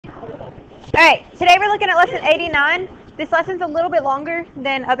All right, today we're looking at lesson 89. This lesson's a little bit longer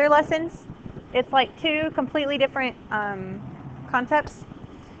than other lessons. It's like two completely different concepts.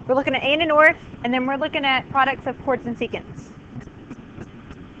 We're looking at and or, and then we're looking at products of chords and secants.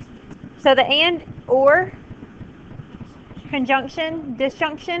 So the and, or, conjunction,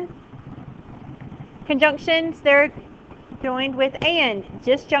 disjunction. Conjunctions, they're joined with and.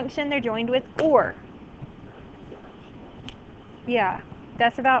 Disjunction, they're joined with or. Yeah,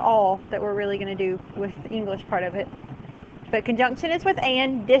 that's about all that we're really going to do with the English part of it. But conjunction is with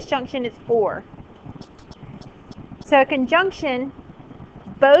and, disjunction is or. So conjunction,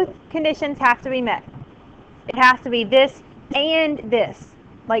 both conditions have to be met. It has to be this and this.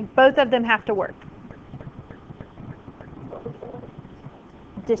 Like both of them have to work.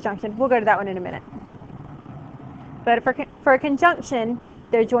 Disjunction, we'll go to that one in a minute. But for a conjunction,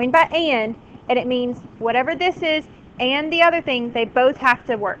 they're joined by and it means whatever this is and the other thing, they both have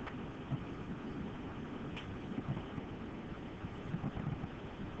to work.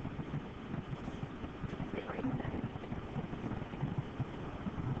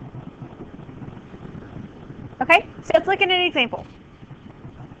 Okay, so let's look at an example.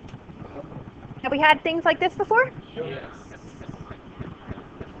 Have we had things like this before? Yes.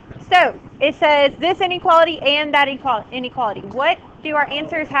 So it says this inequality and that inequality. What do our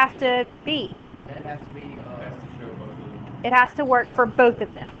answers have to be? That has to be. It has to work for both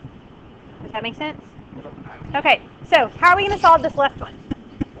of them. Does that make sense? Okay, so how are we going to solve this left one?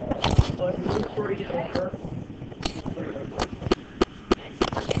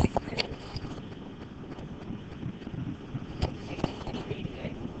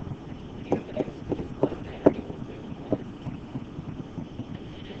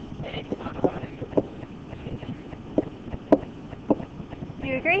 Do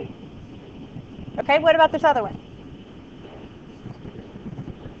you agree? Okay, what about this other one?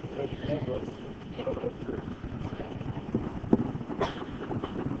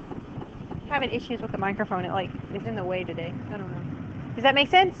 I'm having issues with the microphone. It is in the way today. I don't know. Does that make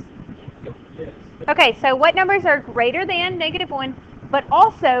sense? Yes. Okay, so what numbers are greater than -1, but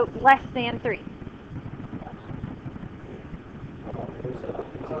also less than 3?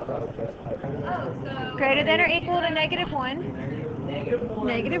 Greater than or equal to -1.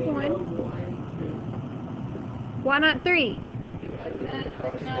 -1. Why not 3?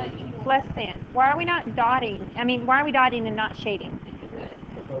 Less than. Why are we not dotting? Why are we dotting and not shading?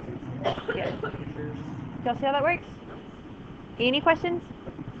 Yeah. Y'all see how that works? Any questions?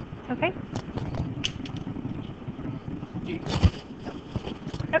 Okay.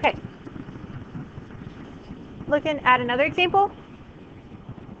 Okay. Looking at another example.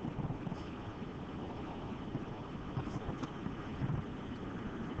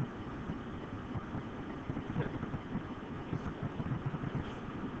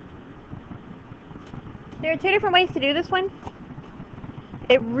 There are two different ways to do this one.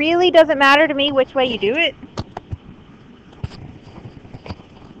 It really doesn't matter to me which way you do it.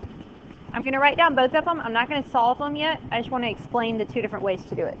 I'm going to write down both of them. I'm not going to solve them yet. I just want to explain the two different ways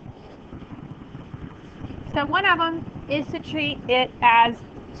to do it. So one of them is to treat it as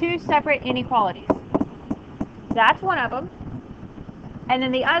two separate inequalities. That's one of them. And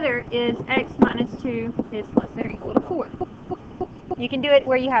then the other is x minus 2 is less than or equal to 4. You can do it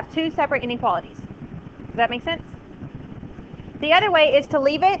where you have two separate inequalities. Does that make sense? The other way is to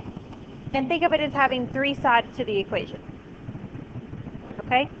leave it and think of it as having three sides to the equation.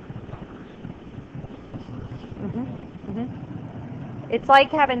 Okay? It's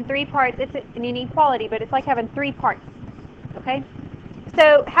like having three parts. It's an inequality, but it's like having three parts. Okay?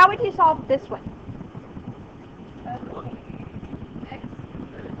 So how would you solve this one?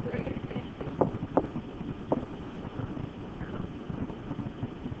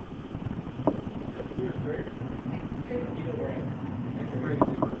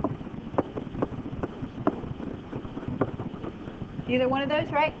 Either one of those,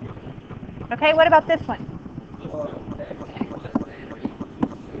 right? Okay, what about this one?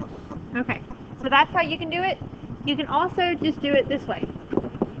 Okay, so that's how you can do it. You can also just do it this way.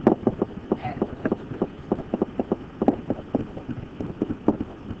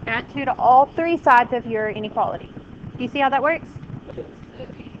 Add 2 to all three sides of your inequality. Do you see how that works?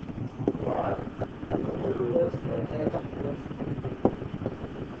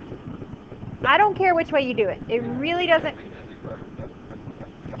 I don't care which way you do it. It really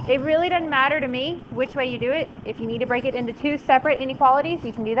doesn't matter to me which way you do it. If you need to break it into two separate inequalities,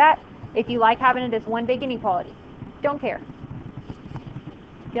 you can do that. If you like having it as one big inequality. Don't care.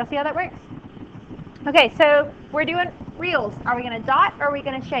 Y'all see how that works? Okay, so we're doing reals. Are we going to dot or are we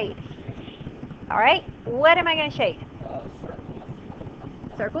going to shade? All right, what am I going to shade?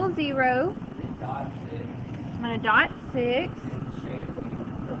 circle 0. Dot 6. I'm going to dot 6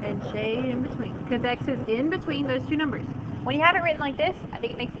 and shade in between, because X is in between those two numbers. When you have it written like this, I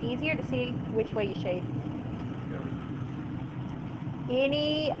think it makes it easier to see which way you shade.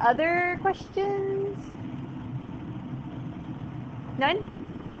 Any other questions? None?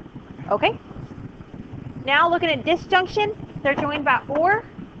 Okay. Now looking at disjunction, they're joined by or.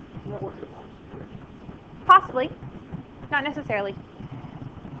 Possibly. Not necessarily.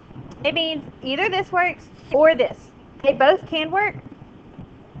 It means either this works or this. They both can work,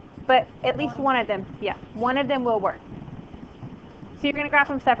 but at least one of them, yeah, one of them will work. So you're going to graph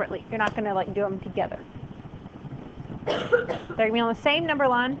them separately. You're not going to like do them together. They're going to be on the same number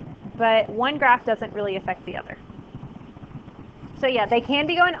line, but one graph doesn't really affect the other. So yeah, they can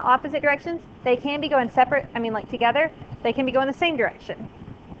be going opposite directions. They can be going separate, like together. They can be going the same direction.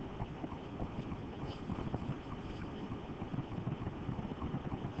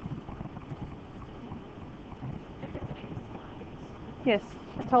 Yes,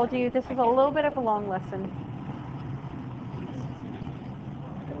 I told you this is a little bit of a long lesson.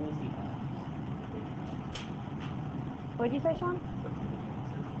 What did you say, Sean?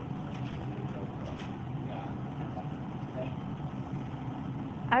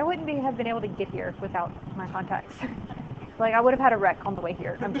 I wouldn't have been able to get here without my contacts. Like, I would have had a wreck on the way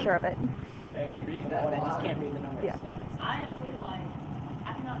here. I'm sure of it. I just can't read the numbers. Yeah. I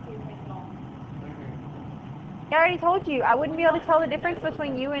cannot see your face at all. I already told you, I wouldn't be able to tell the difference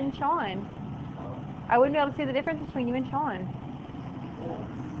between you and Sean. I wouldn't be able to see the difference between you and Sean.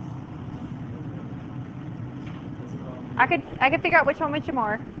 I could figure out which one you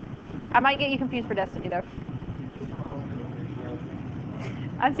more. I might get you confused for Destiny though.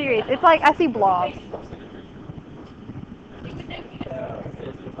 I'm serious. It's like I see blobs.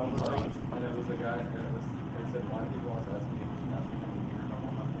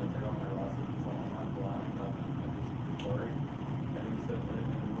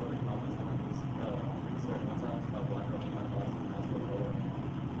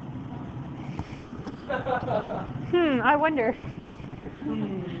 I wonder.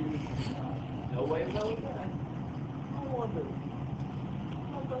 No way to know.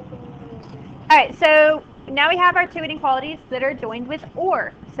 Alright, so now we have our two inequalities that are joined with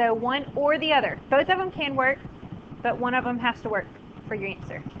or. So one or the other. Both of them can work, but one of them has to work for your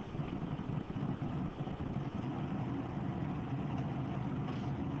answer.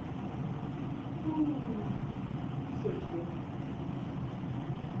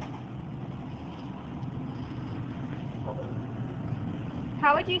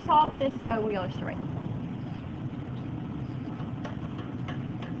 How would you solve this? Oh, we illustrate right.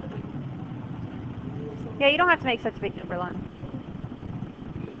 Yeah, you don't have to make such a big number line.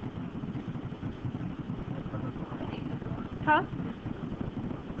 Huh?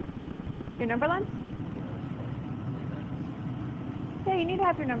 Your number lines? Yeah, you need to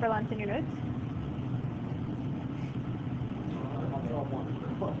have your number lines in your notes.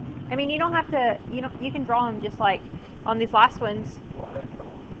 You don't have to, you can draw them just like on these last ones.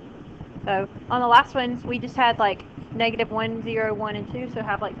 So on the last ones, we just had like -1, 0, 1, and 2, so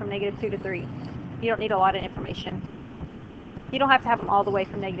have like from -2 to 3. You don't need a lot of information. You don't have to have them all the way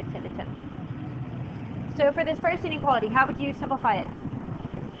from -10 to 10. So for this first inequality, how would you simplify it?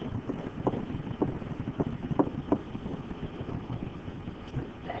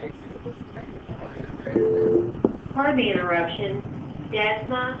 Pardon the interruption.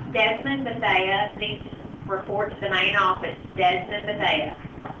 Desmond Bethea needs to report to the main office. Desmond Bethea.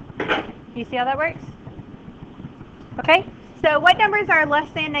 You see how that works? Okay, so what numbers are less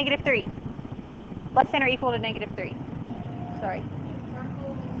than -3? Less than or equal to -3? Sorry.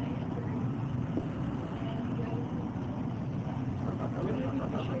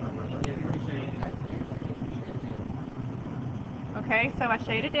 Okay, so I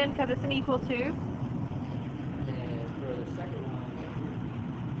shaded in because it's an equal to. And for the second one,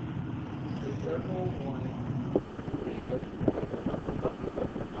 the circle one.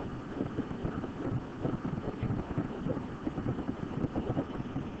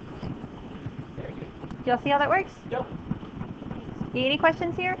 Y'all see how that works? Yep. Any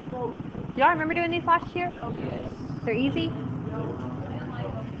questions here? No. Y'all remember doing these last year? Oh, yes. They're easy?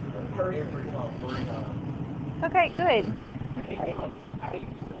 Perfect. Okay, good.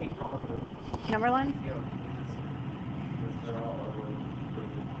 Number line?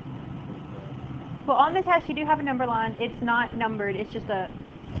 Well, on the test you do have a number line. It's not numbered. It's just a,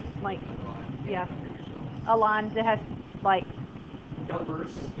 a line that has,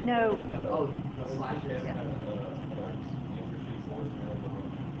 Numbers. no. Oh, slashes. Yeah.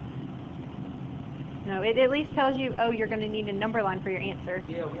 No, it at least tells you, oh, you're going to need a number line for your answer.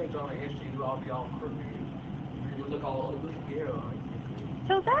 Yeah, we ain't drawing an S sheet. We'll all be all crooked. It would look all ugly. Yeah.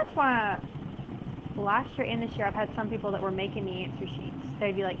 So that's why last year and this year I've had some people that were making the answer sheets.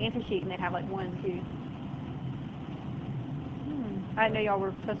 They'd be like, answer sheet, and they'd have like 1, 2. I didn't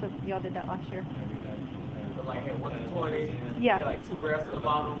know y'all did that last year. But like had 1 to 20. Yeah. Had like 2 graphs at the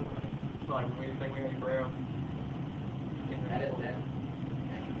bottom. So like anything we had to graph. That.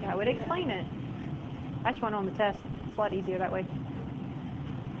 That would explain it. I just went on the test. It's a lot easier that way.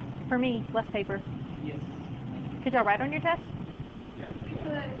 For me, less paper. Yes. Could y'all write on your test?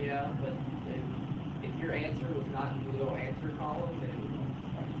 Yeah, but if your answer was not in the little answer column, then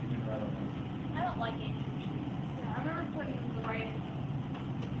you can write on I don't like it. I remember putting the right.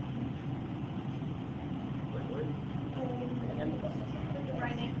 Wait, what? The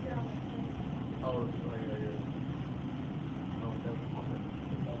right answer on the Oh, yeah. Oh, that's okay.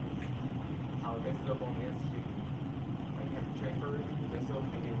 I'll mix it up on the S sheet. Like you have to transfer it. Mix it up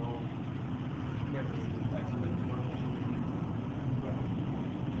and get wrong. You have to actually do one.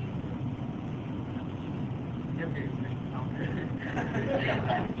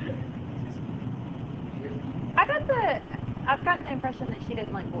 I've got the impression that she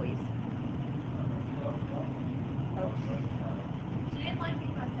didn't like boys. She didn't like me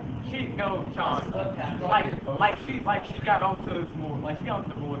myself. She no, Sean. Like she got onto us more. Like she got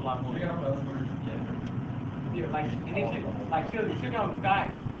onto the board a lot more. Yeah, like and then she got on the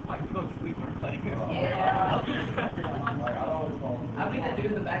sky. Like you go to sleep on her play. Yeah. I've been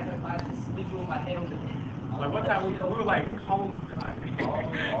doing the back of the class just sleeping with my head on the bed. Like one time we were like home.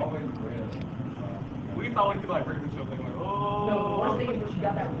 We thought we could like bring the show like No, the oh. worst thing is when she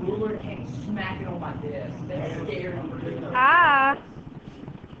got that ruler and came smacking on my desk. That scared me. I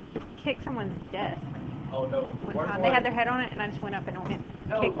kicked someone's desk Oh no. one time. They had their head on it, and I just went up and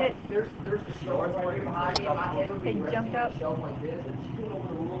kicked it. There's the shelf right here behind me, and my head would be They resting jumped on up. the shelf like this, and she went over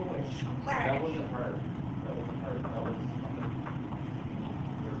the ruler and smack. That wasn't her. That was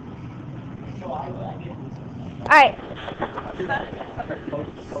So I Alright.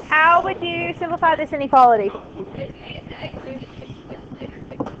 How would you simplify this inequality?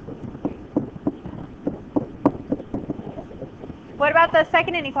 What about the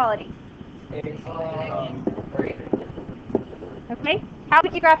second inequality? Okay. How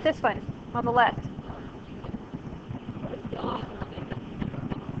would you graph this one on the left?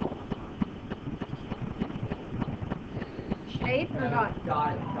 Shade or dot?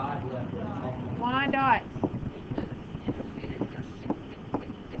 Dot left. One dot.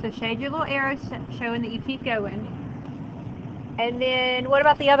 So shade your little arrows showing that you keep going. And then what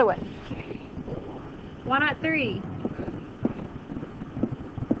about the other one? Why not 3?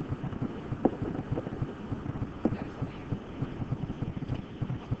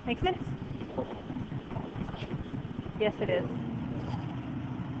 Make sense? Yes, it is.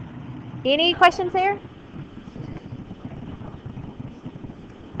 Any questions there?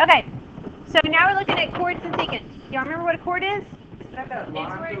 Okay, so now we're looking at chords and secants. Y'all remember what a chord is? It's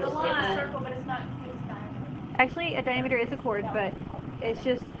where it's a circle, but it's not. Actually, a diameter is a chord, but it's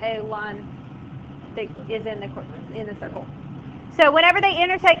just a line that is in the circle. So whenever they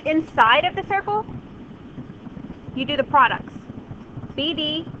intersect inside of the circle, you do the products.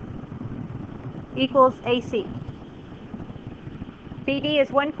 BD equals AC. BD is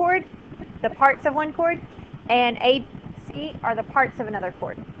one chord, the parts of one chord, and AC are the parts of another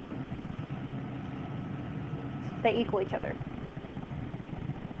chord. They equal each other.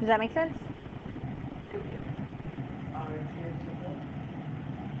 Does that make sense?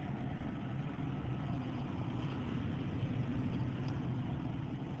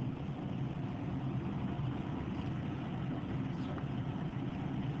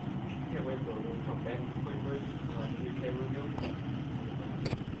 Can't wait for it to come back quickly. Like UK review.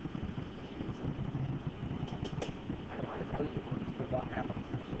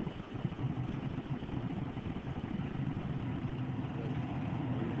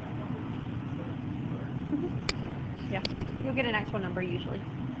 Yeah. You'll get an actual number usually.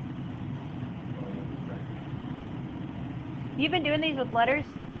 You've been doing these with letters.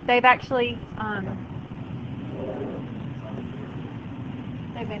 They've actually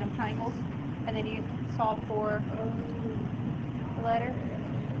they've made them triangles, and then you solve for the letter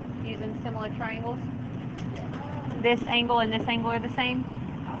using similar triangles. This angle and this angle are the same.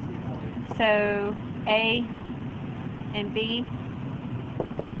 So A and B,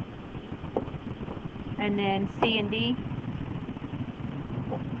 and then C and D.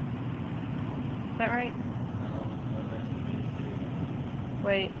 Is that right?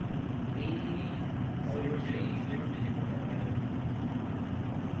 Wait.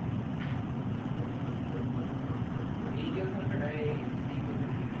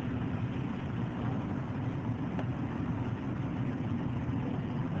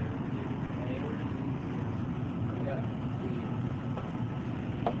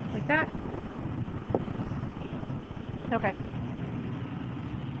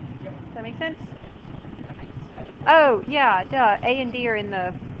 that make sense? Oh, yeah, duh. A and D are in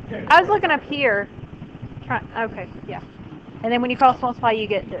the... I was looking up here. Okay, yeah. And then when you cross multiply, you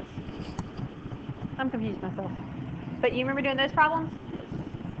get this. I'm confused myself. But you remember doing those problems?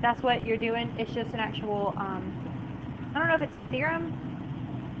 That's what you're doing. It's just an actual, I don't know if it's a theorem,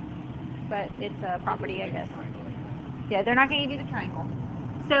 but it's a property, I guess. Yeah, they're not going to give you the triangle.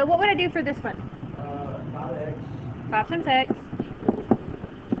 So what would I do for this one? 5x. 5 times x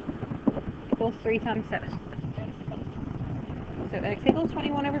equals 3 times 7. So x equals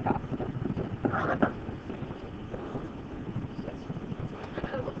 21 over 5.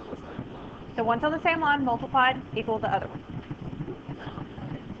 The ones on the same line multiplied equal the other one.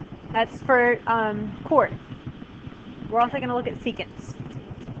 That's for chord. We're also going to look at secants.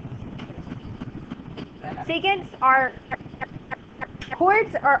 Secants are,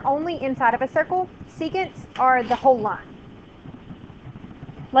 chords are only inside of a circle. Secants are the whole line.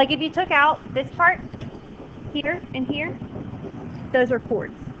 Like if you took out this part, here and here, those are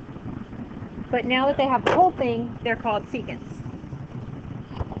chords. But now that they have the whole thing, they're called secants.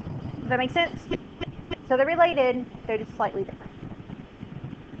 Does that make sense? So they're related, they're just slightly different.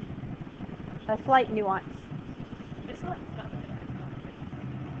 A slight nuance. It's not that bad.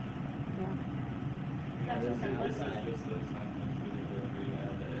 Yeah.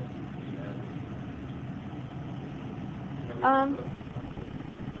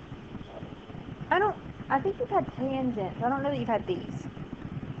 I think you've had tangents. I don't know that you've had these.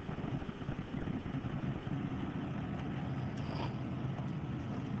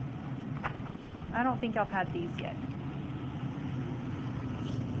 I don't think I've had these yet.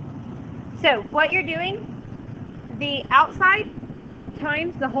 So what you're doing, the outside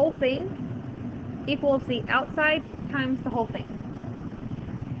times the whole thing equals the outside times the whole thing.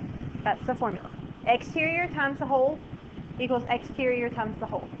 That's the formula. Exterior times the whole equals exterior times the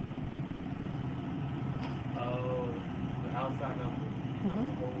whole. Oh, the outside number.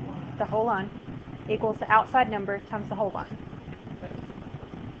 The whole line equals the outside number times the whole line.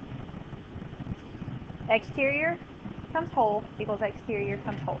 Exterior times whole equals exterior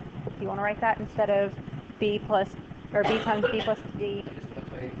times whole. You want to write that instead of b plus, or b times b plus d. Just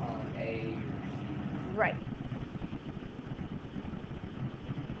put on A or C. Right.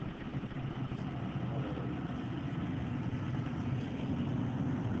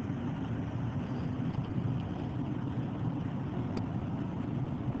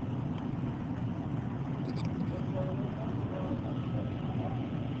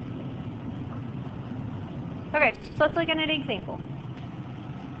 Okay, so let's look at an example.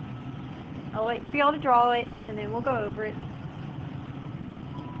 I'll wait for y'all to draw it, and then we'll go over it.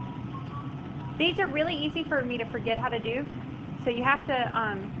 These are really easy for me to forget how to do, so you have to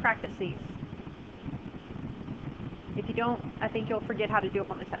practice these. If you don't, I think you'll forget how to do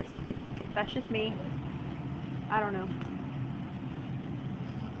them on the test. That's just me. I don't know.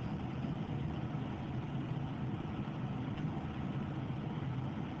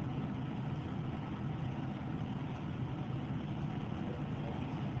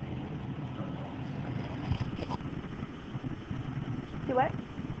 Do what?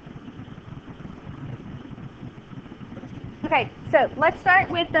 Okay, so let's start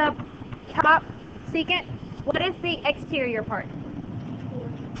with the top secant. What is the exterior part?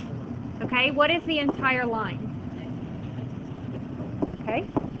 Okay, what is the entire line? Okay.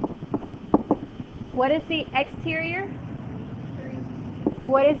 What is the exterior?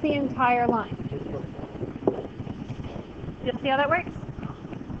 What is the entire line? You'll see how that works?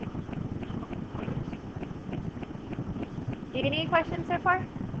 Any questions so far?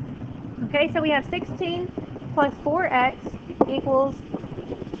 Okay, so we have 16 plus 4x equals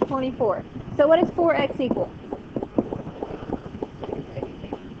 24. So what does 4x equal?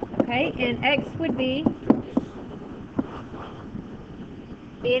 Okay, and x would be...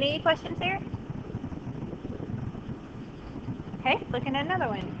 Any questions there? Okay, looking at another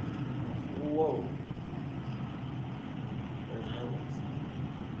one. Whoa. There's no ones.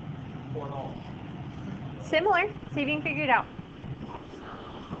 Going on. Similar. See if you can figure it out.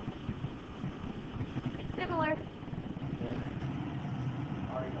 Similar.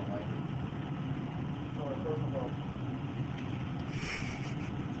 I already don't like it. So first of all,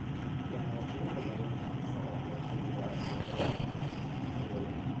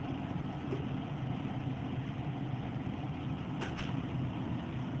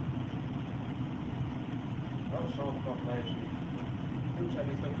 I was showing from last year.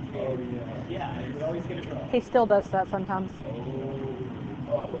 Oh yeah. Yeah, you would always get it wrong. He still does that sometimes.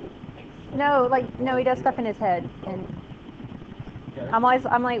 Oh. No, he does stuff in his head, and I'm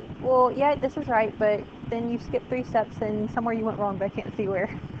like, well, yeah, this is right, but then you skip 3 steps and somewhere you went wrong, but I can't see where.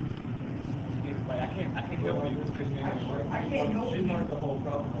 Like, I can't help you. I can't help you. Mark the whole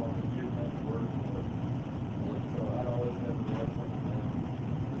problem wrong and you have to work. So I always have to work from them.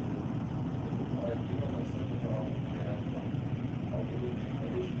 Like, you know, like something wrong, and I'll do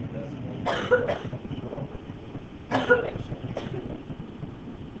additional decimal.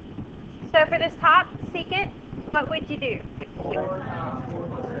 So for this top secant, what would you do? 4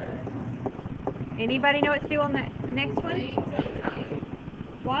 plus X. Anybody know what to do on that next one?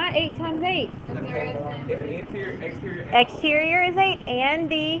 Why 8 times 8? Exterior. Exterior is 8 and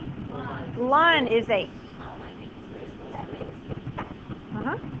the line is 8.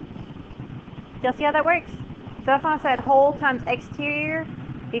 Uh-huh. Y'all see how that works? So that's why I said whole times exterior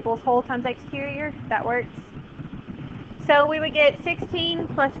equals whole times exterior. That works. So we would get 16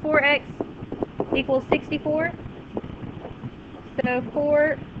 plus 4x equals 64. So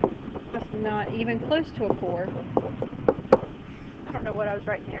 4, that's not even close to a 4. I don't know what I was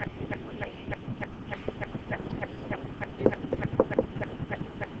writing there.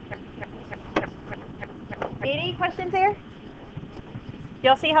 Any questions there?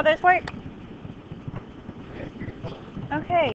 Y'all see how those work? Okay.